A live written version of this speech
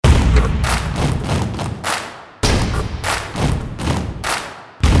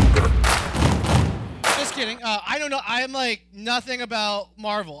I don't know. I'm like nothing about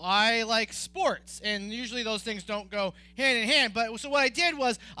Marvel. I like sports, and usually those things don't go hand in hand. But so what I did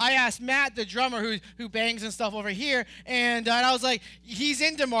was I asked Matt, the drummer who bangs and stuff over here, and I was like, he's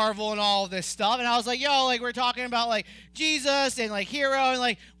into Marvel and all of this stuff, and I was like, yo, like we're talking about like Jesus and like hero, and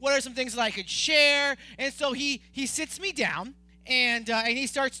like what are some things that I could share? And so he sits me down and he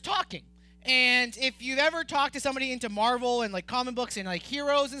starts talking. And if you've ever talked to somebody into Marvel and like comic books and like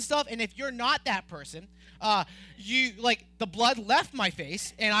heroes and stuff, and if you're not that person, you like the blood left my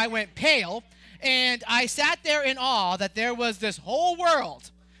face and I went pale, and I sat there in awe that there was this whole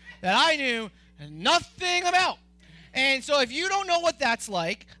world that I knew nothing about. And so if you don't know what that's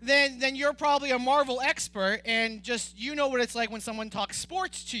like, then you're probably a Marvel expert, and just you know what it's like when someone talks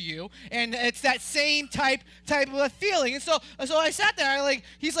sports to you, and it's that same type of a feeling. And so I sat there,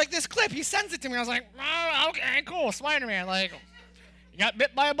 he's like this clip, he sends it to me. I was like, oh, okay, cool, Spider-Man, like you got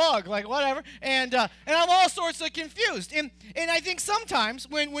bit by a bug, like whatever. And I'm all sorts of confused. And I think sometimes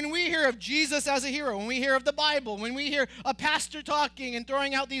when we hear of Jesus as a hero, when we hear of the Bible, when we hear a pastor talking and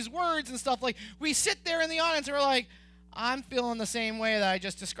throwing out these words and stuff, like we sit there in the audience and we're like, I'm feeling the same way that I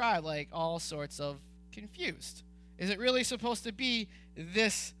just described, like all sorts of confused. Is it really supposed to be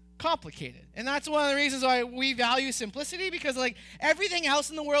this complicated? And that's one of the reasons why we value simplicity, because like everything else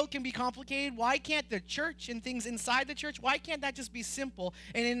in the world can be complicated. Why can't the church and things inside the church, why can't that just be simple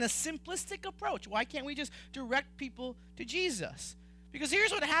and in a simplistic approach? Why can't we just direct people to Jesus? Because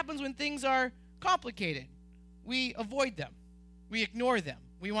here's what happens when things are complicated. We avoid them. We ignore them.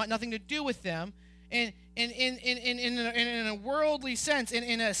 We want nothing to do with them. And in a worldly sense,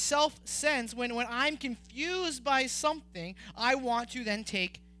 in a self sense, when I'm confused by something, I want to then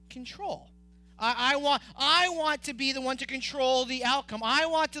take control. I want to be the one to control the outcome. I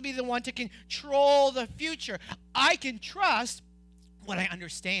want to be the one to control the future. I can trust what I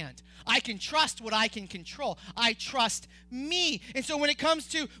understand. I can trust what I can control. I trust me. And so when it comes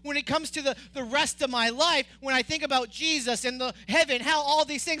to the rest of my life, when I think about Jesus and the heaven, hell, all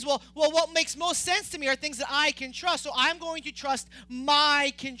these things, well, what makes most sense to me are things that I can trust. So I'm going to trust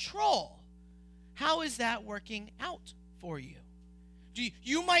my control. How is that working out for you?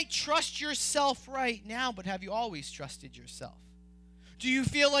 You might trust yourself right now, but have you always trusted yourself? Do you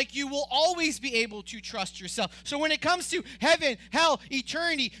feel like you will always be able to trust yourself? So when it comes to heaven, hell,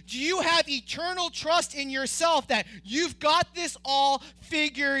 eternity, do you have eternal trust in yourself that you've got this all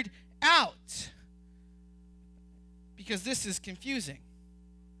figured out? Because this is confusing.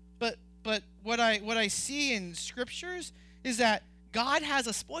 But what I see in scriptures is that God has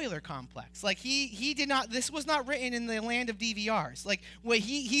a spoiler complex. Like he did not, this was not written in the land of DVRs. Like what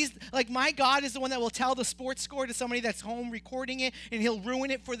he's like, my God is the one that will tell the sports score to somebody that's home recording it, and he'll ruin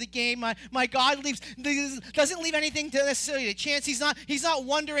it for the game. My God doesn't leave anything to necessarily a chance. He's not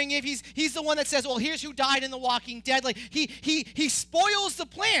wondering if he's the one that says, well, here's who died in The Walking Dead. Like he spoils the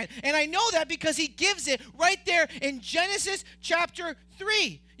plan. And I know that because he gives it right there in Genesis chapter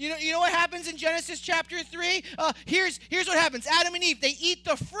 3. You know what happens in Genesis chapter 3? Here's what happens. Adam and Eve, they eat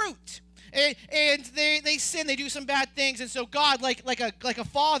the fruit. And they sin, they do some bad things. And so God, like a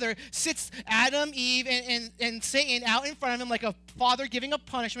father, sits Adam, Eve, and Satan out in front of him like a father giving a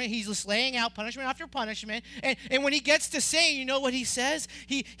punishment. He's just laying out punishment after punishment. And when he gets to Satan, you know what he says?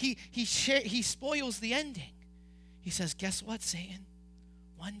 He spoils the ending. He says, guess what, Satan?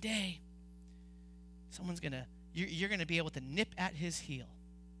 One day, you're going to be able to nip at his heel.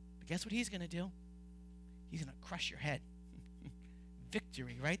 But guess what he's going to do? He's going to crush your head.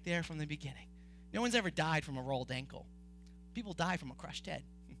 Victory right there from the beginning. No one's ever died from a rolled ankle. People die from a crushed head.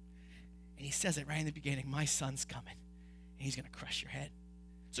 And he says it right in the beginning, my son's coming, and he's going to crush your head.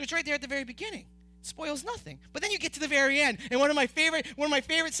 So it's right there at the very beginning. It spoils nothing. But then you get to the very end, and one of my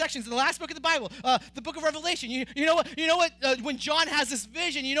favorite sections, the last book of the Bible, the book of Revelation. You know what? When John has this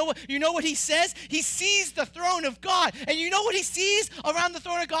vision, you know what he says? He sees the throne of God, and you know what he sees around the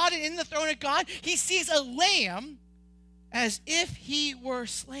throne of God and in the throne of God? He sees a lamb as if he were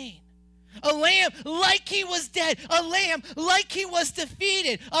slain. A lamb like he was dead. A lamb like he was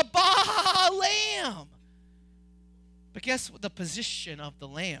defeated. A lamb. But guess what the position of the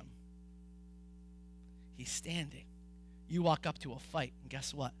lamb? He's standing. You walk up to a fight, and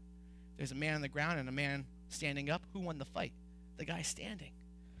guess what? There's a man on the ground and a man standing up. Who won the fight? The guy standing.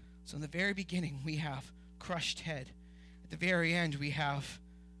 So in the very beginning, we have crushed head. At the very end, we have,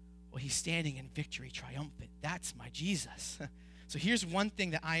 well, he's standing in victory, triumphant. That's my Jesus. So here's one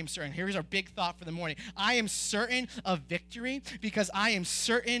thing that I am certain. Here's our big thought for the morning. I am certain of victory because I am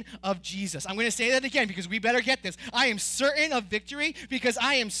certain of Jesus. I'm going to say that again because we better get this. I am certain of victory because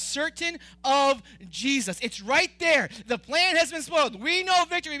I am certain of Jesus. It's right there. The plan has been spoiled. We know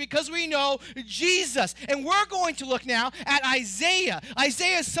victory because we know Jesus. And we're going to look now at Isaiah.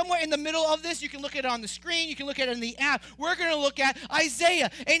 Isaiah is somewhere in the middle of this. You can look at it on the screen. You can look at it in the app. We're going to look at Isaiah.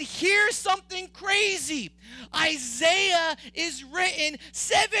 And here's something crazy. Isaiah is written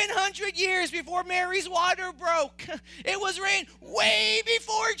 700 years before Mary's water broke. It was written way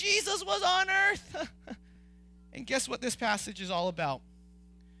before Jesus was on earth. And guess what this passage is all about?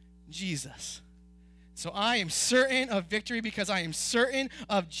 Jesus. So I am certain of victory because I am certain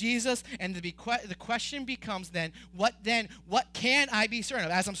of Jesus. And the question becomes then, what can I be certain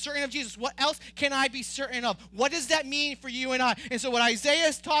of? As I'm certain of Jesus, what else can I be certain of? What does that mean for you and I? And so what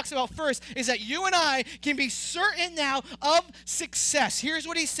Isaiah talks about first is that you and I can be certain now of success. Here's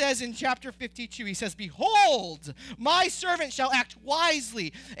what he says in chapter 52. He says, behold, my servant shall act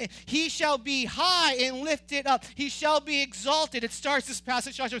wisely. He shall be high and lifted up. He shall be exalted. It starts this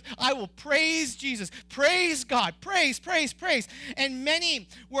passage. I will praise Jesus. Praise God. Praise, praise, praise. And many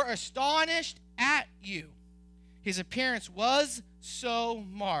were astonished at you. His appearance was so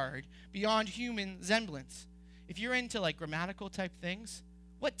marred beyond human semblance. If you're into like grammatical type things,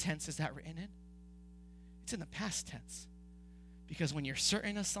 what tense is that written in? It's in the past tense. Because when you're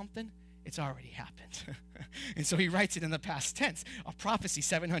certain of something, it's already happened. And so he writes it in the past tense, a prophecy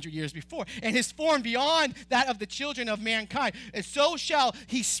 700 years before. And his form beyond that of the children of mankind. And so shall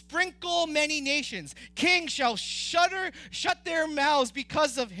he sprinkle many nations. Kings shall shut their mouths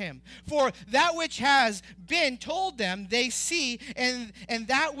because of him. For that which has been told them, they see, and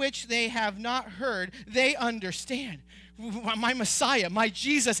that which they have not heard, they understand. My Messiah, my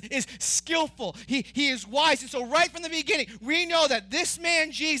Jesus is skillful. He is wise. And so right from the beginning, we know that this man,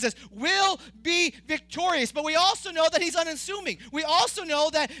 Jesus, will be victorious. But we also know that he's unassuming. We also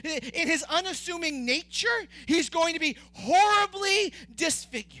know that in his unassuming nature, he's going to be horribly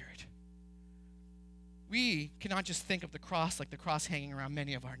disfigured. We cannot just think of the cross like the cross hanging around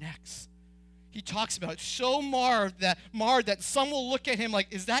many of our necks. He talks about it so marred that some will look at him like,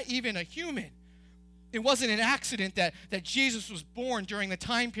 is that even a human? It wasn't an accident that Jesus was born during the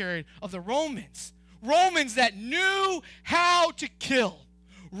time period of the Romans. Romans that knew how to kill.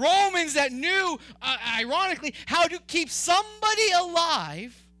 Romans that knew, ironically, how to keep somebody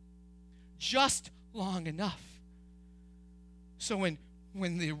alive just long enough. So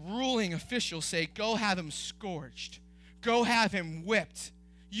when the ruling officials say, go have him scourged, go have him whipped,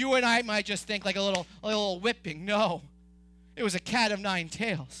 you and I might just think like a little whipping. No, it was a cat of nine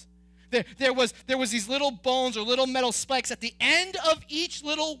tails. There was these little bones or little metal spikes at the end of each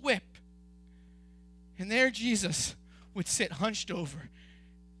little whip. And there Jesus would sit hunched over.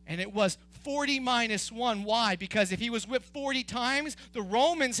 And it was 40 minus 1. Why? Because if he was whipped 40 times, the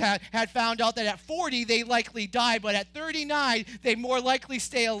Romans had found out that at 40 they likely die, but at 39 they more likely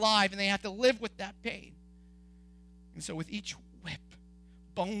stay alive and they have to live with that pain. And so with each whip,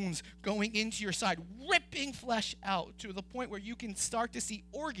 bones going into your side, ripping flesh out to the point where you can start to see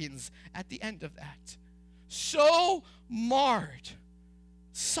organs at the end of that. So marred,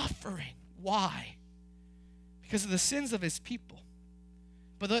 suffering. Why? Because of the sins of his people.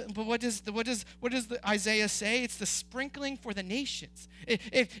 But what does the Isaiah say? It's the sprinkling for the nations.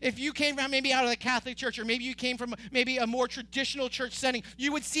 If you came from maybe out of the Catholic Church, or maybe you came from maybe a more traditional church setting,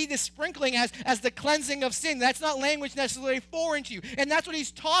 you would see this sprinkling as the cleansing of sin. That's not language necessarily foreign to you. And that's what he's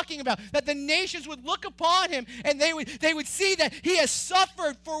talking about, that the nations would look upon him and they would see that he has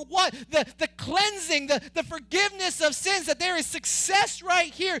suffered for what? The cleansing, the forgiveness of sins, that there is success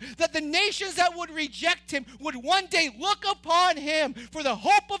right here, that the nations that would reject him would one day look upon him for the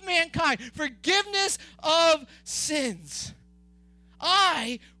hope of mankind, forgiveness of sins.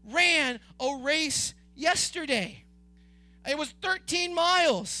 I ran a race yesterday. It was 13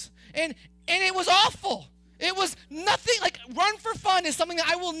 miles, and it was awful. It was nothing like run for fun is something that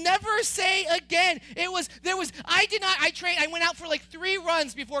I will never say again. I went out for like 3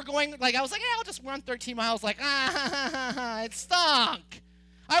 runs before going, like I was like, I'll just run 13 miles. Like, it stunk.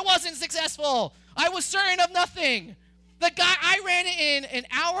 I wasn't successful. I was certain of nothing. I ran it in an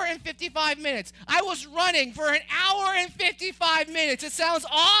hour and 55 minutes. I was running for an hour and 55 minutes. It sounds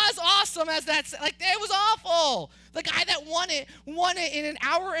as awesome as that. Like, it was awful. The guy that won it in an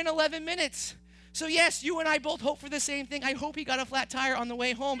hour and 11 minutes. So yes, you and I both hope for the same thing. I hope he got a flat tire on the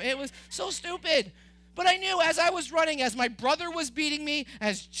way home. It was so stupid. But I knew as I was running, as my brother was beating me,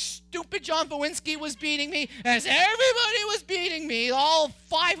 as stupid John Bowinski was beating me, as everybody was beating me, all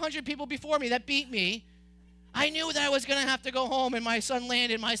 500 people before me that beat me, I knew that I was going to have to go home, and my son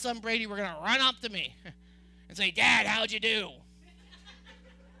Landon, my son Brady were going to run up to me and say, Dad, how'd you do?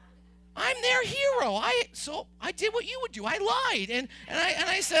 I'm their hero. So I did what you would do. I lied. And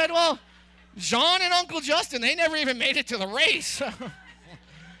I said, well, John and Uncle Justin, they never even made it to the race.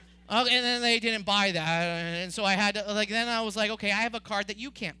 And then they didn't buy that. And so I had to, then I was like, okay, I have a card that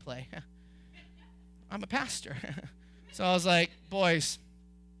you can't play. I'm a pastor. So I was like, boys,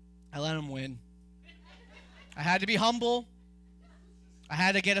 I let them win. I had to be humble. I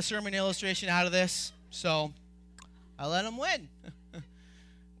had to get a sermon illustration out of this. So I let them win.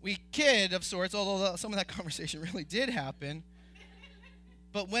 We kid of sorts, although some of that conversation really did happen.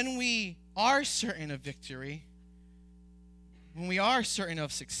 But when we are certain of victory, when we are certain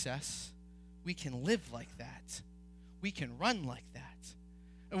of success, we can live like that. We can run like that.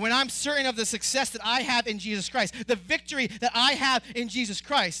 And when I'm certain of the success that I have in Jesus Christ, the victory that I have in Jesus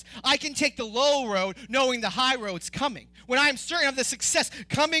Christ, I can take the low road knowing the high road's coming. When I'm certain of the success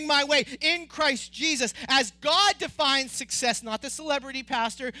coming my way in Christ Jesus, as God defines success, not the celebrity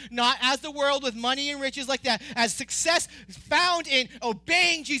pastor, not as the world with money and riches like that, as success found in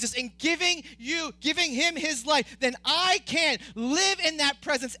obeying Jesus and giving him his life, then I can live in that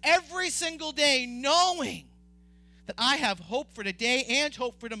presence every single day knowing that I have hope for today and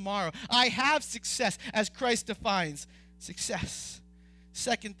hope for tomorrow. I have success as Christ defines success.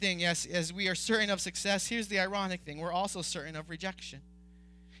 Second thing, yes, as we are certain of success, here's the ironic thing. We're also certain of rejection.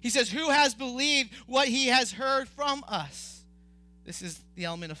 He says, who has believed what he has heard from us? This is the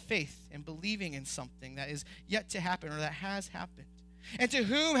element of faith and believing in something that is yet to happen or that has happened. And to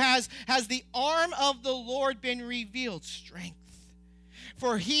whom has the arm of the Lord been revealed? Strength.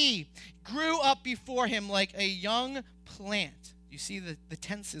 For he grew up before him like a young plant. You see the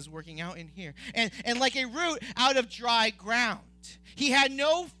tenses working out in here. And like a root out of dry ground. He had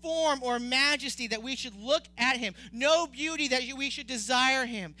no form or majesty that we should look at him, no beauty that we should desire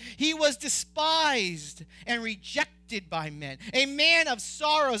him. He was despised and rejected by men, a man of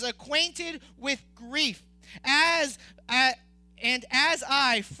sorrows, acquainted with grief, and as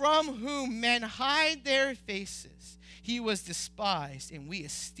I, from whom men hide their faces. He was despised, and we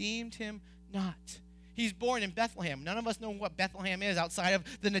esteemed him not. He's born in Bethlehem. None of us know what Bethlehem is outside of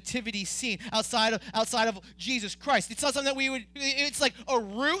the nativity scene, outside of Jesus Christ. It's not something that it's like a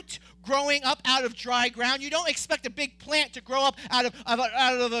root growing up out of dry ground. You don't expect a big plant to grow up out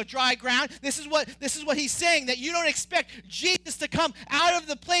of a dry ground. This is what he's saying, that you don't expect Jesus to come out of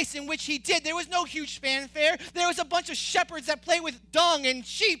the place in which he did. There was no huge fanfare. There was a bunch of shepherds that played with dung and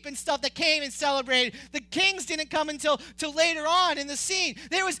sheep and stuff that came and celebrated. The kings didn't come until later on in the scene.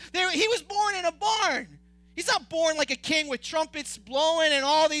 He was born in a barn. He's not born like a king with trumpets blowing and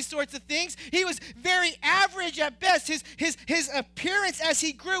all these sorts of things. He was very average at best. His appearance as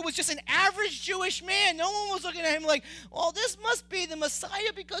he grew was just an average Jewish man. No one was looking at him like, well, this must be the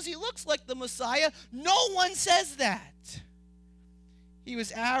Messiah because he looks like the Messiah. No one says that. He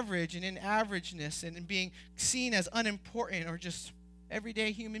was average and in averageness and in being seen as unimportant or just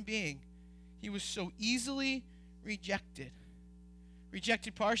everyday human being. He was so easily rejected.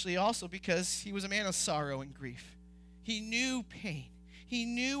 Rejected partially also because he was a man of sorrow and grief. He knew pain. He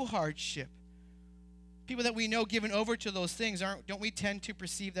knew hardship. People that we know given over to those things, don't we tend to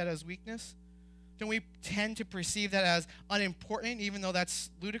perceive that as weakness? Don't we tend to perceive that as unimportant, even though that's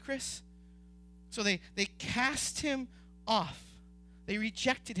ludicrous? So they cast him off. They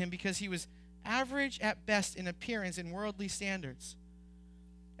rejected him because he was average at best in appearance and worldly standards.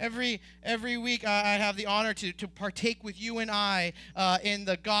 Every week I have the honor to partake with you and I in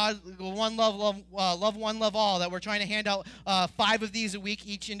the God One Love One Love All, that we're trying to hand out 5 of these a week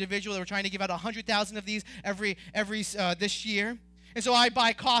each individual. We're trying to give out 100,000 of these every this year. And so I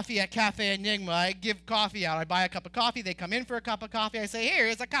buy coffee at Cafe Enigma. I give coffee out. I buy a cup of coffee. They come in for a cup of coffee. I say,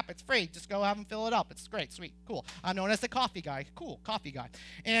 here's a cup. It's free. Just go have them fill it up. It's great, sweet, cool. I'm known as the coffee guy. Cool, coffee guy.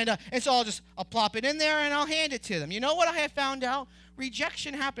 And so I'll plop it in there and I'll hand it to them. You know what I have found out?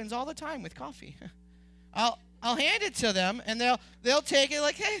 Rejection happens all the time with coffee. I'll hand it to them and they'll take it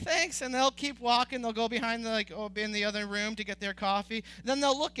like, hey, thanks, and they'll keep walking. They'll go behind in the other room to get their coffee. Then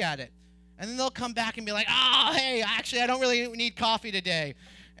they'll look at it. And then they'll come back and be like, oh, hey, actually, I don't really need coffee today.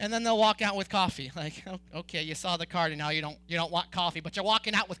 And then they'll walk out with coffee. Like, okay, you saw the card and now you don't want coffee, but you're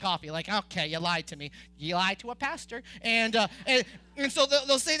walking out with coffee. Like, okay, you lied to me. You lied to a pastor. And so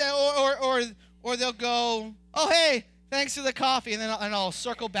they'll say that, or they'll go, oh, hey, thanks for the coffee. And then I'll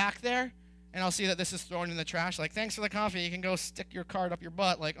circle back there and I'll see that this is thrown in the trash. Like, thanks for the coffee. You can go stick your card up your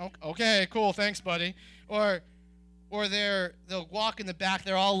butt. Like, okay, cool, thanks, buddy. Or they'll walk in the back.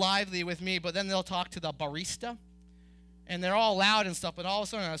 They're all lively with me, but then they'll talk to the barista, and they're all loud and stuff. But all of a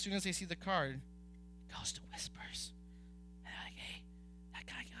sudden, as soon as they see the card, goes to whispers. And they're like, hey, that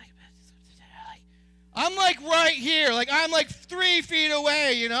guy, I'm like right here. Like I'm like 3 feet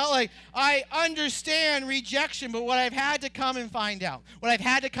away, you know? Like I understand rejection, but what I've had to come and find out, what I've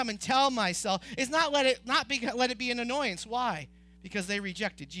had to come and tell myself is not let it be an annoyance. Why? Because they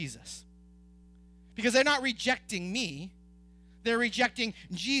rejected Jesus. Because they're not rejecting me. They're rejecting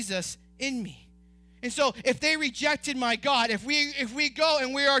Jesus in me. And so if they rejected my God, if we go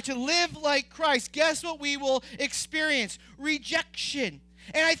and we are to live like Christ, guess what we will experience? Rejection.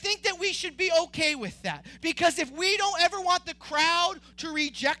 And I think that we should be okay with that. Because if we don't ever want the crowd to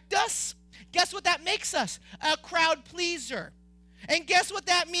reject us, guess what that makes us? A crowd pleaser. And guess what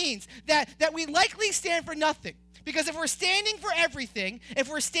that means? That we likely stand for nothing. Because if we're standing for everything, if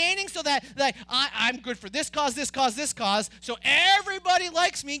we're standing so that I'm good for this cause, so everybody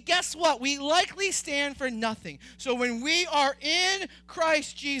likes me, guess what? We likely stand for nothing. So when we are in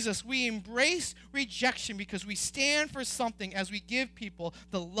Christ Jesus, we embrace rejection because we stand for something as we give people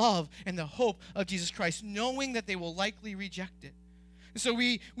the love and the hope of Jesus Christ, knowing that they will likely reject it. So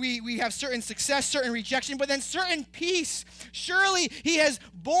we have certain success, certain rejection, but then certain peace. Surely he has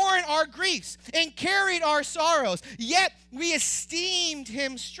borne our griefs and carried our sorrows, yet we esteemed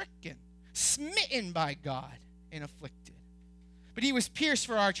him stricken, smitten by God, and afflicted. But he was pierced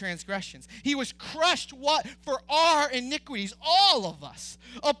for our transgressions. He was crushed for our iniquities, all of us.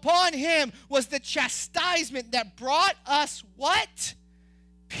 Upon him was the chastisement that brought us what?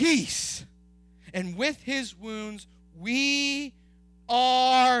 Peace. And with his wounds we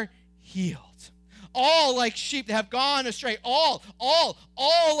are healed. All like sheep have gone astray. All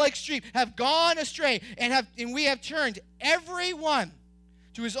like sheep have gone astray and we have turned every one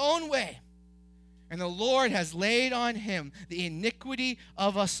to his own way. And the Lord has laid on him the iniquity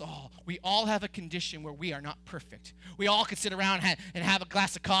of us all. We all have a condition where we are not perfect. We all could sit around and have a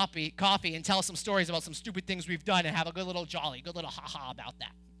glass of coffee and tell some stories about some stupid things we've done and have a good little ha-ha about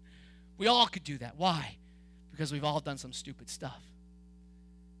that. We all could do that. Why? Because we've all done some stupid stuff.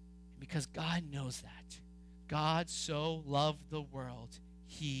 Because God knows that. God so loved the world,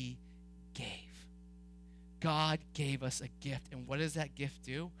 he gave. God gave us a gift. And what does that gift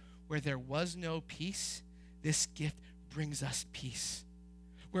do? Where there was no peace, this gift brings us peace.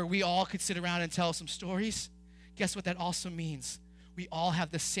 Where we all could sit around and tell some stories, guess what that also means? We all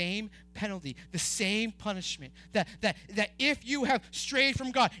have the same penalty, the same punishment. That if you have strayed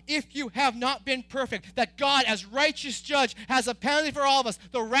from God, if you have not been perfect, that God as righteous judge has a penalty for all of us.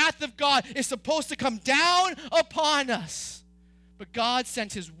 The wrath of God is supposed to come down upon us. But God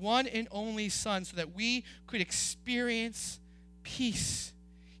sent his one and only Son so that we could experience peace.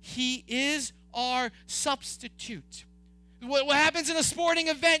 He is our substitute. What happens in a sporting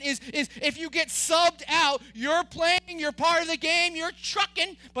event is if you get subbed out, you're playing, you're part of the game, you're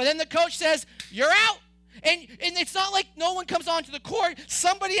trucking, but then the coach says, you're out. And it's not like no one comes onto the court.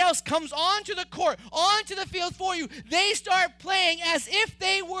 Somebody else comes onto the court, onto the field for you. They start playing as if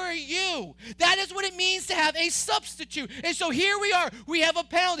they were you. That is what it means to have a substitute. And so here we are. We have a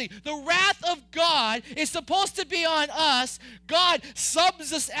penalty. The wrath of God is supposed to be on us. God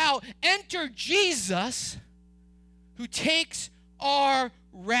subs us out. Enter Jesus, who takes our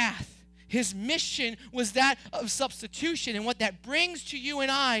wrath. His mission was that of substitution, and what that brings to you and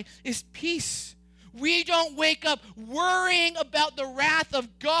I is peace. We don't wake up worrying about the wrath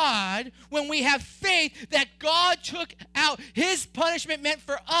of God when we have faith that God took out his punishment meant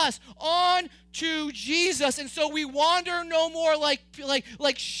for us on to Jesus. And so we wander no more like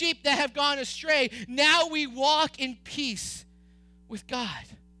sheep that have gone astray. Now we walk in peace with God.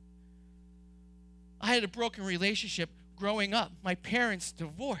 I had a broken relationship growing up. My parents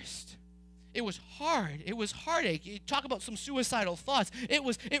divorced. It was hard. It was heartache. You talk about some suicidal thoughts.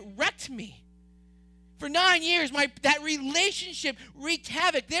 It wrecked me. For 9 years, that relationship wreaked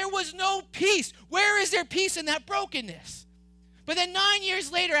havoc. There was no peace. Where is there peace in that brokenness? But then 9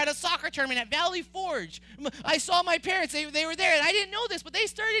 years later at a soccer tournament at Valley Forge, I saw my parents. They were there, and I didn't know this, but they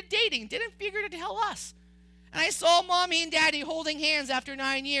started dating. Didn't figure to tell us. And I saw Mommy and Daddy holding hands after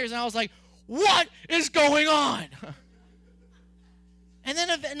 9 years, and I was like, what is going on? And then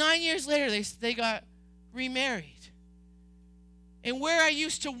 9 years later, they got remarried. And where I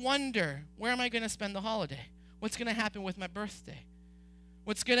used to wonder, where am I going to spend the holiday? What's going to happen with my birthday?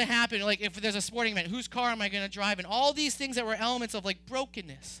 What's going to happen, like if there's a sporting event, whose car am I going to drive in? All these things that were elements of like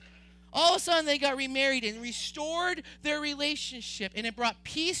brokenness. All of a sudden, they got remarried and restored their relationship, and it brought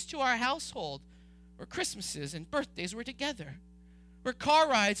peace to our household, where Christmases and birthdays were together, where car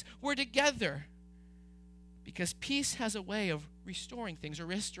rides were together. Because peace has a way of restoring things, or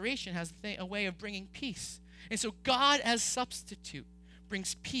restoration has a way of bringing peace. And so God as substitute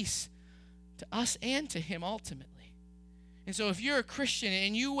brings peace to us and to him ultimately. And so if you're a Christian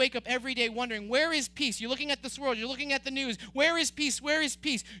and you wake up every day wondering, where is peace? You're looking at this world. You're looking at the news. Where is peace? Where is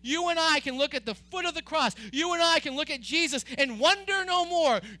peace? You and I can look at the foot of the cross. You and I can look at Jesus and wonder no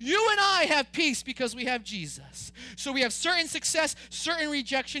more. You and I have peace because we have Jesus. So we have certain success, certain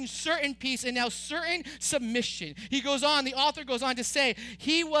rejection, certain peace, and now certain submission. The author goes on to say,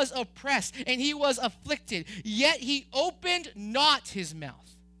 he was oppressed and he was afflicted, yet he opened not his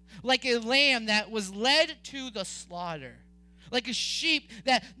mouth, like a lamb that was led to the slaughter. Like a sheep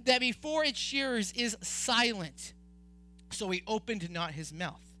that before its shearers is silent. So he opened not his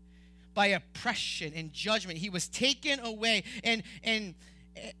mouth. By oppression and judgment he was taken away. And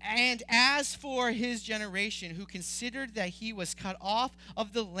as for his generation, who considered that he was cut off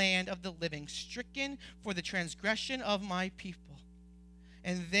of the land of the living, stricken for the transgression of my people.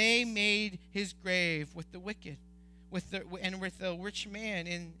 And they made his grave with the wicked, with the rich man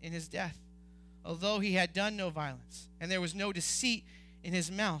in his death, although he had done no violence, and there was no deceit in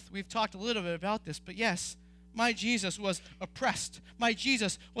his mouth. We've talked a little bit about this, but yes, my Jesus was oppressed. My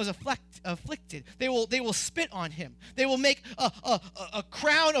Jesus was afflicted. They will spit on him. They will make a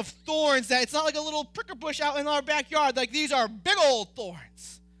crown of thorns that it's not like a little pricker bush out in our backyard. Like, these are big old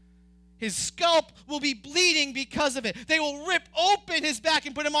thorns. His scalp will be bleeding because of it. They will rip open his back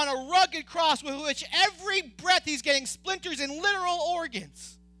and put him on a rugged cross with which every breath he's getting splinters in literal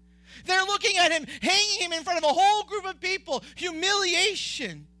organs. They're looking at him, hanging him in front of a whole group of people.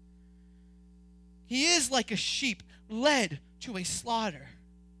 Humiliation. He is like a sheep led to a slaughter.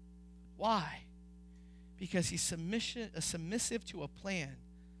 Why? Because he's submissive to a plan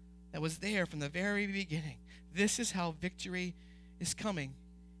that was there from the very beginning. This is how victory is coming.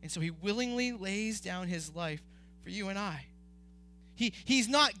 And so he willingly lays down his life for you and I. He's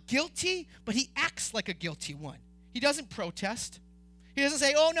not guilty, but he acts like a guilty one. He doesn't protest. He doesn't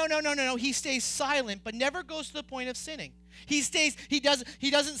say, oh, no. He stays silent, but never goes to the point of sinning. He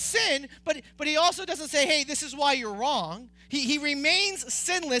doesn't sin, but he also doesn't say, hey, this is why you're wrong. He remains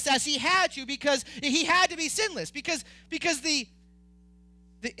sinless as he had to, because he had to be sinless. Because the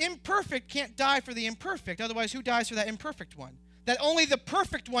imperfect can't die for the imperfect. Otherwise, who dies for that imperfect one? That only the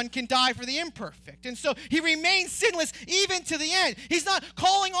perfect one can die for the imperfect. And so he remains sinless even to the end. He's not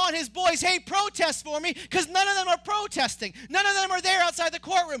calling on his boys, hey, protest for me, because none of them are protesting. None of them are there outside the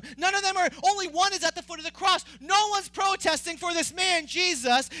courtroom. Only one is at the foot of the cross. No one's protesting for this man,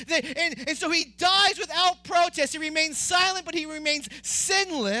 Jesus. And so he dies without protest. He remains silent, but he remains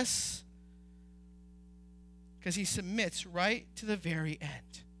sinless because he submits right to the very end.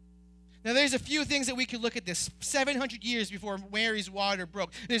 Now, there's a few things that we could look at this 700 years before Mary's water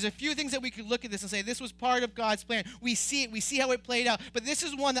broke. There's a few things that we could look at this and say, this was part of God's plan. We see it. We see how it played out. But this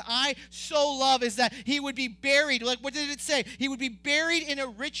is one that I so love, is that he would be buried. Like, what did it say? He would be buried in a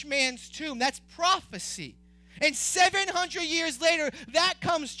rich man's tomb. That's prophecy. And 700 years later, that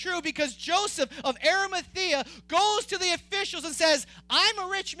comes true because Joseph of Arimathea goes to the officials and says, I'm a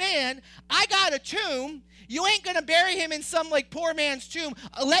rich man. I got a tomb. You ain't going to bury him in some poor man's tomb.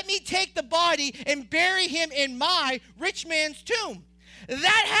 Let me take the body and bury him in my rich man's tomb.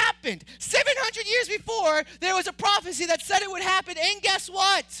 That happened. 700 years before, there was a prophecy that said it would happen. And guess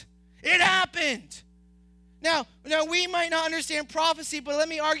what? It happened. Now we might not understand prophecy, but let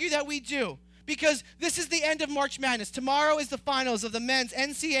me argue that we do. Because this is the end of March Madness. Tomorrow is the finals of the men's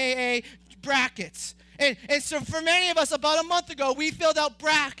NCAA brackets. And so for many of us, about a month ago, we filled out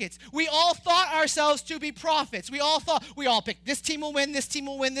brackets. We all thought ourselves to be prophets. We all picked this team will win, this team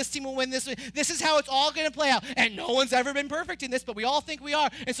will win, this team will win, this is how it's all going to play out. And no one's ever been perfect in this, but we all think we are.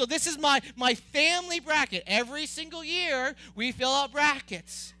 And so this is my family bracket. Every single year, we fill out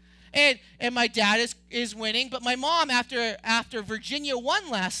brackets. And my dad is winning, but my mom, after Virginia won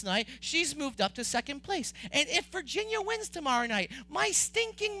last night, she's moved up to second place. And if Virginia wins tomorrow night, my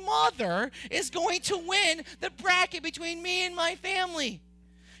stinking mother is going to win the bracket between me and my family.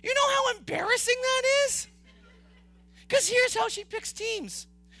 You know how embarrassing that is? Because here's how she picks teams.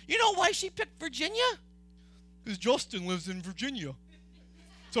 You know why she picked Virginia? Because Justin lives in Virginia.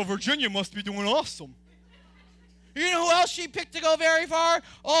 So Virginia must be doing awesome. You know who else she picked to go very far?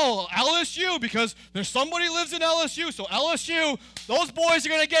 Oh, LSU, because there's somebody lives in LSU. So LSU, those boys are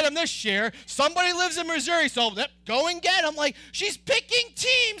going to get them this year. Somebody lives in Missouri, so go and get them. Like, she's picking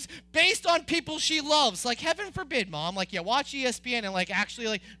teams based on people she loves. Like, heaven forbid, Mom. Like, yeah, watch ESPN and,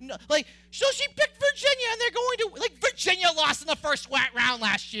 actually, no, so she picked Virginia, and they're going to, Virginia lost in the first round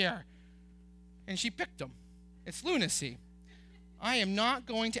last year. And she picked them. It's lunacy. I am not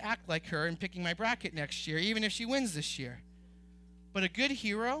going to act like her in picking my bracket next year, even if she wins this year. But a good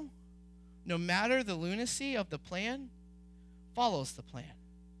hero, no matter the lunacy of the plan, follows the plan.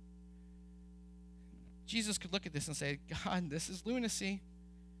 Jesus could look at this and say, God, this is lunacy.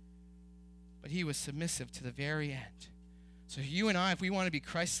 But he was submissive to the very end. So you and I, if we want to be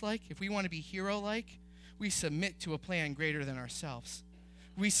Christ-like, if we want to be hero-like, we submit to a plan greater than ourselves.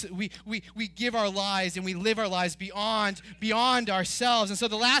 We give our lives and we live our lives beyond ourselves. And so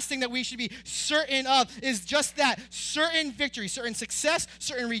the last thing that we should be certain of is just that, certain victory, certain success,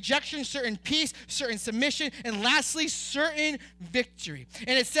 certain rejection, certain peace, certain submission, and lastly, certain victory.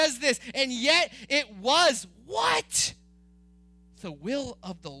 And it says this, and yet it was what? The will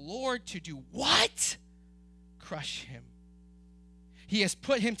of the Lord to do what? Crush him. He has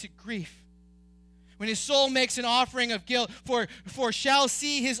put him to grief. When his soul makes an offering of guilt, for shall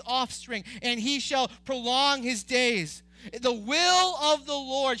see his offspring, and he shall prolong his days. The will of the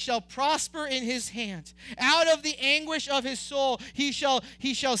Lord shall prosper in his hand. Out of the anguish of his soul he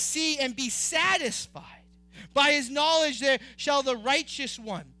shall see and be satisfied. By his knowledge there shall the righteous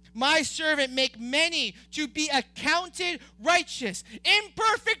one, my servant, make many to be accounted righteous.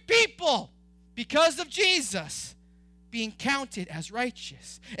 Imperfect people, because of Jesus, being counted as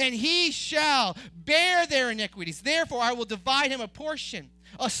righteous. And he shall bear their iniquities. Therefore I will divide him a portion,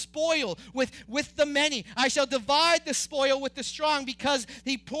 a spoil with the many. I shall divide the spoil with the strong, because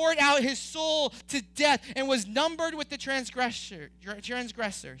he poured out his soul to death and was numbered with the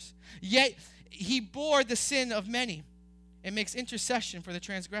transgressors. Yet he bore the sin of many and makes intercession for the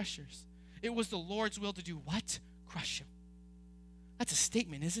transgressors. It was the Lord's will to do what? Crush him. That's a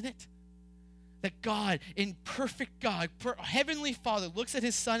statement, isn't it? That God, in perfect God, Heavenly Father, looks at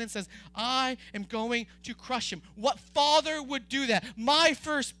his son and says, I am going to crush him. What father would do that? My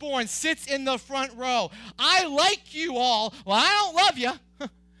firstborn sits in the front row. I like you all. Well, I don't love you.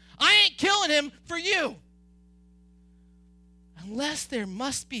 I ain't killing him for you. Unless there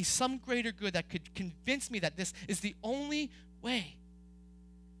must be some greater good that could convince me that this is the only way.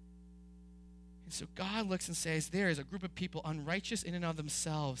 So God looks and says, there is a group of people unrighteous in and of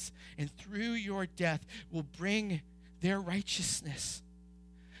themselves, and through your death will bring their righteousness.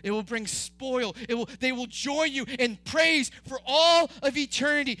 It will bring spoil. They will join you in praise for all of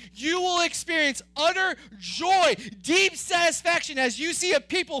eternity. You will experience utter joy, deep satisfaction as you see a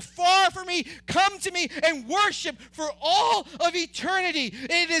people far from me come to me and worship for all of eternity.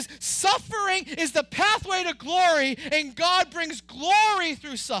 It is suffering is the pathway to glory, and God brings glory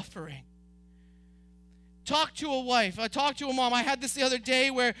through suffering. Talk to a wife. Talk to a mom. I had this the other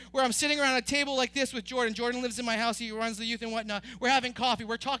day where I'm sitting around a table like this with Jordan. Jordan lives in my house. He runs the youth and whatnot. We're having coffee.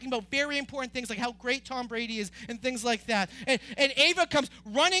 We're talking about very important things like how great Tom Brady is and things like that. And Ava comes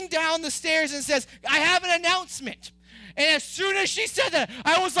running down the stairs and says, I have an announcement. And as soon as she said that,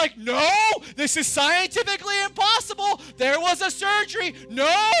 I was like, no, this is scientifically impossible. There was a surgery. No,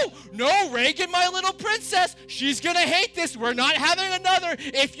 Reagan, my little princess, she's going to hate this. We're not having another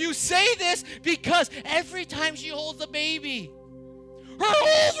if you say this, because every time she holds a baby,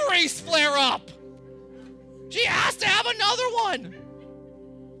 her ovaries flare up. She has to have another one.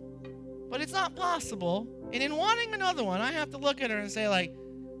 But it's not possible. And in wanting another one, I have to look at her and say, like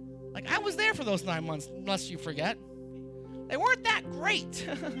I was there for those 9 months, unless you forget. They weren't that great.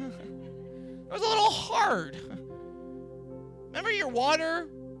 It was a little hard. Remember your water?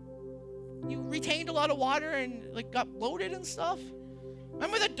 You retained a lot of water and got bloated and stuff.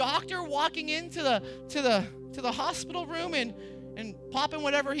 Remember the doctor walking into the hospital room and popping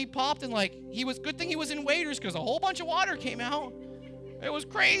whatever he popped, and good thing he was in waders because a whole bunch of water came out. It was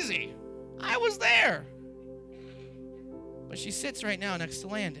crazy. I was there. But she sits right now next to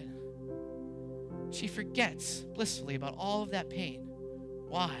Landon. She forgets blissfully about all of that pain.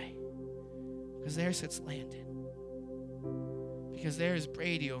 Why? Because there sits Landon. Because there's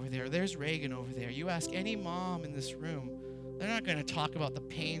Brady over there. There's Reagan over there. You ask any mom in this room, they're not going to talk about the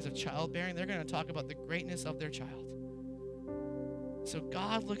pains of childbearing. They're going to talk about the greatness of their child. So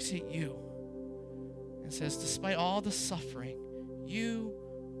God looks at you and says, despite all the suffering, you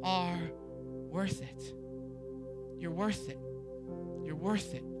are worth it. You're worth it. You're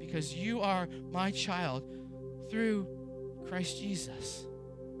worth it because you are my child through Christ Jesus.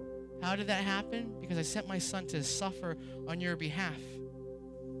 How did that happen? Because I sent my son to suffer on your behalf.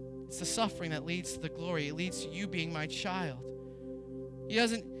 It's the suffering that leads to the glory. It leads to you being my child.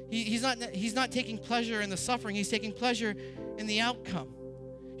 He's not taking pleasure in the suffering. He's taking pleasure in the outcome.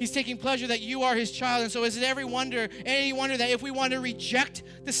 He's taking pleasure that you are his child. And so is it any wonder that if we want to reject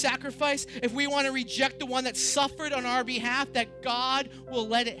the sacrifice, if we want to reject the one that suffered on our behalf, that God will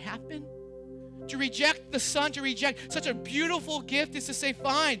let it happen? To reject the Son, to reject such a beautiful gift is to say,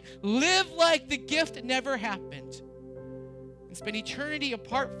 fine, live like the gift never happened and spend eternity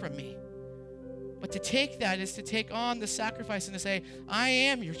apart from me. But to take that is to take on the sacrifice and to say, I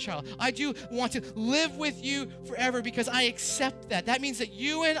am your child. I do want to live with you forever because I accept that. That means that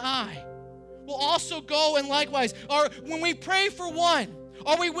you and I will also go and likewise, or when we pray for one,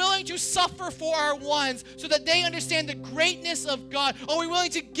 are we willing to suffer for our ones so that they understand the greatness of God? Are we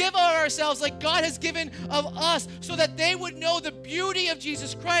willing to give of ourselves like God has given of us so that they would know the beauty of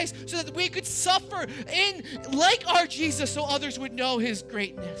Jesus Christ, so that we could suffer in like our Jesus so others would know his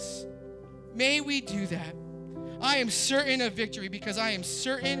greatness? May we do that. I am certain of victory because I am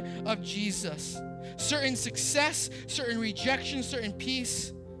certain of Jesus. Certain success, certain rejection, certain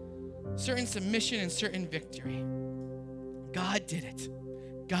peace, certain submission, and certain victory. God did it.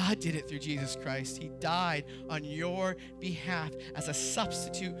 God did it through Jesus Christ. He died on your behalf as a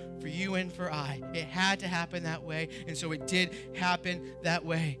substitute for you and for I. It had to happen that way, and so it did happen that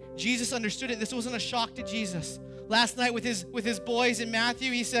way. Jesus understood it. This wasn't a shock to Jesus. Last night with his boys in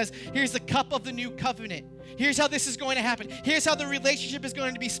Matthew, he says, here's the cup of the new covenant. Here's how this is going to happen. Here's how the relationship is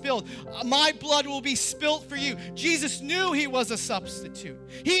going to be spilled. My blood will be spilt for you. Jesus knew he was a substitute.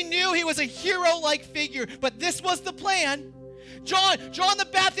 He knew he was a hero-like figure, but this was the plan. John the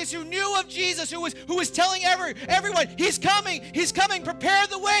Baptist, who knew of Jesus, who was telling everyone, he's coming, prepare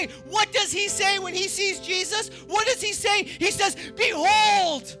the way. What does he say when he sees Jesus? What does he say? He says,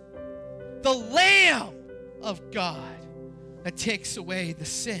 behold, the Lamb of God that takes away the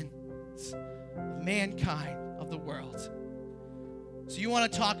sins of mankind, of the world. So you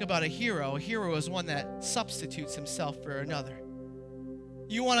want to talk about a hero. A hero is one that substitutes himself for another.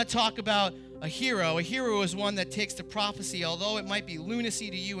 You want to talk about a hero is one that takes the prophecy, although it might be lunacy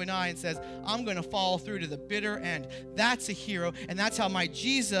to you and I, and says, I'm going to follow through to the bitter end. That's a hero, and that's how my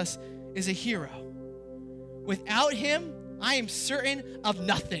Jesus is a hero. Without him, I am certain of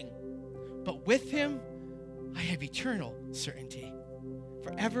nothing. But with him, I have eternal certainty.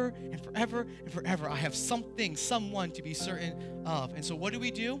 Forever and forever and forever, I have someone to be certain of. And so what do?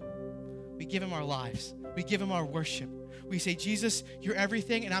 We give him our lives. We give him our worship. We say, Jesus, you're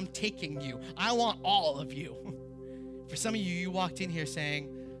everything, and I'm taking you. I want all of you. For some of you, you walked in here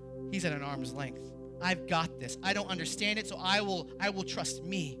saying, he's at an arm's length. I've got this. I don't understand it, so I will trust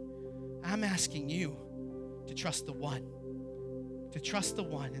me. I'm asking you to trust the one. To trust the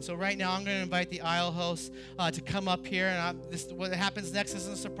one. And so right now, I'm going to invite the aisle hosts to come up here. And what happens next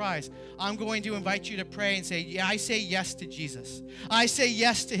isn't a surprise. I'm going to invite you to pray and say, yeah, I say yes to Jesus. I say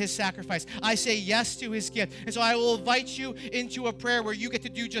yes to his sacrifice. I say yes to his gift. And so I will invite you into a prayer where you get to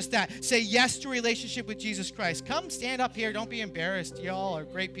do just that. Say yes to a relationship with Jesus Christ. Come stand up here. Don't be embarrassed. Y'all are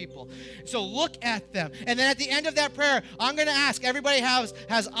great people. So look at them. And then at the end of that prayer, I'm going to ask, everybody has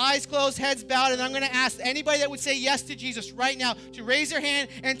eyes closed, heads bowed, and I'm going to ask anybody that would say yes to Jesus right now to raise their hand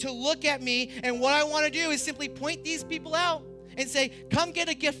and to look at me. And what I want to do is simply point these people out and say, come get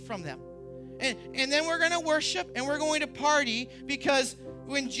a gift from them. And then we're going to worship and we're going to party, because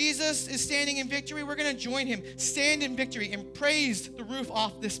when Jesus is standing in victory, we're going to join him, stand in victory, and praise the roof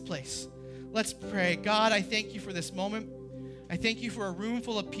off this place. Let's pray. God, I thank you for this moment. I thank you for a room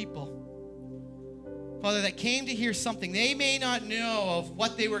full of people, Father, that came to hear something. They may not know of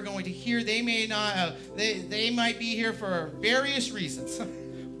what they were going to hear. They may not. They might be here for various reasons,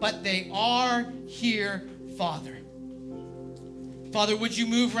 but they are here, Father. Father, would you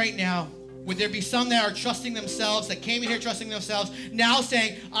move right now? Would there be some that are trusting themselves, that came in here trusting themselves, now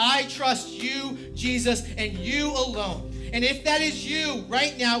saying, I trust you, Jesus, and you alone. And if that is you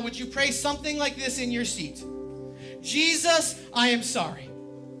right now, would you pray something like this in your seat? Jesus, I am sorry.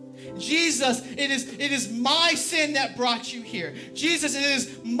 Jesus, it is my sin that brought you here. Jesus, it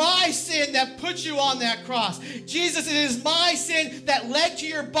is my sin that put you on that cross. Jesus, it is my sin that led to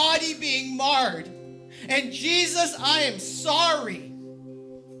your body being marred. And Jesus, I am sorry.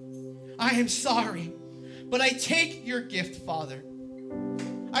 I am sorry. But I take your gift, Father.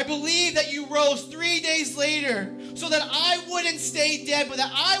 I believe that you rose 3 days later so that I wouldn't stay dead, but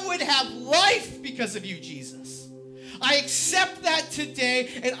that I would have life because of you, Jesus. I accept that today,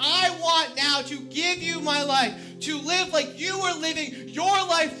 and I want now to give you my life, to live like you are living your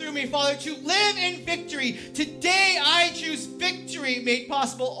life through me, Father, to live in victory. Today I choose victory made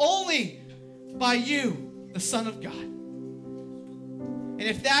possible only by you, the Son of God. And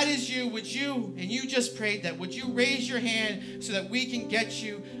if that is you, would you, and you just prayed that, would you raise your hand so that we can get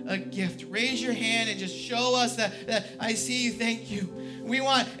you a gift? Raise your hand and just show us that I see you, thank you. We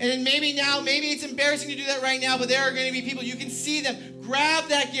want, and maybe it's embarrassing to do that right now, but there are going to be people, you can see them. Grab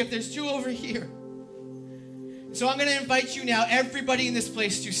that gift. There's two over here. So I'm going to invite you now, everybody in this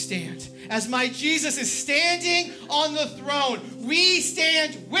place, to stand. As my Jesus is standing on the throne, we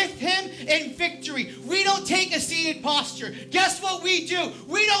stand with him in victory. We don't take a seated posture. Guess what we do?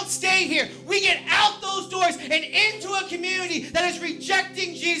 We don't stay here. We get out those doors and into a community that is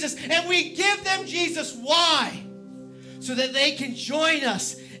rejecting Jesus, and we give them Jesus. Why? So that they can join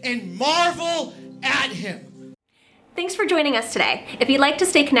us and marvel at him. Thanks for joining us today. If you'd like to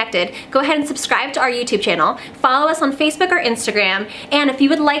stay connected, go ahead and subscribe to our YouTube channel, follow us on Facebook or Instagram, and if you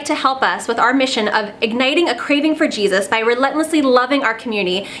would like to help us with our mission of igniting a craving for Jesus by relentlessly loving our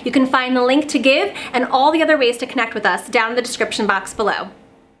community, you can find the link to give and all the other ways to connect with us down in the description box below.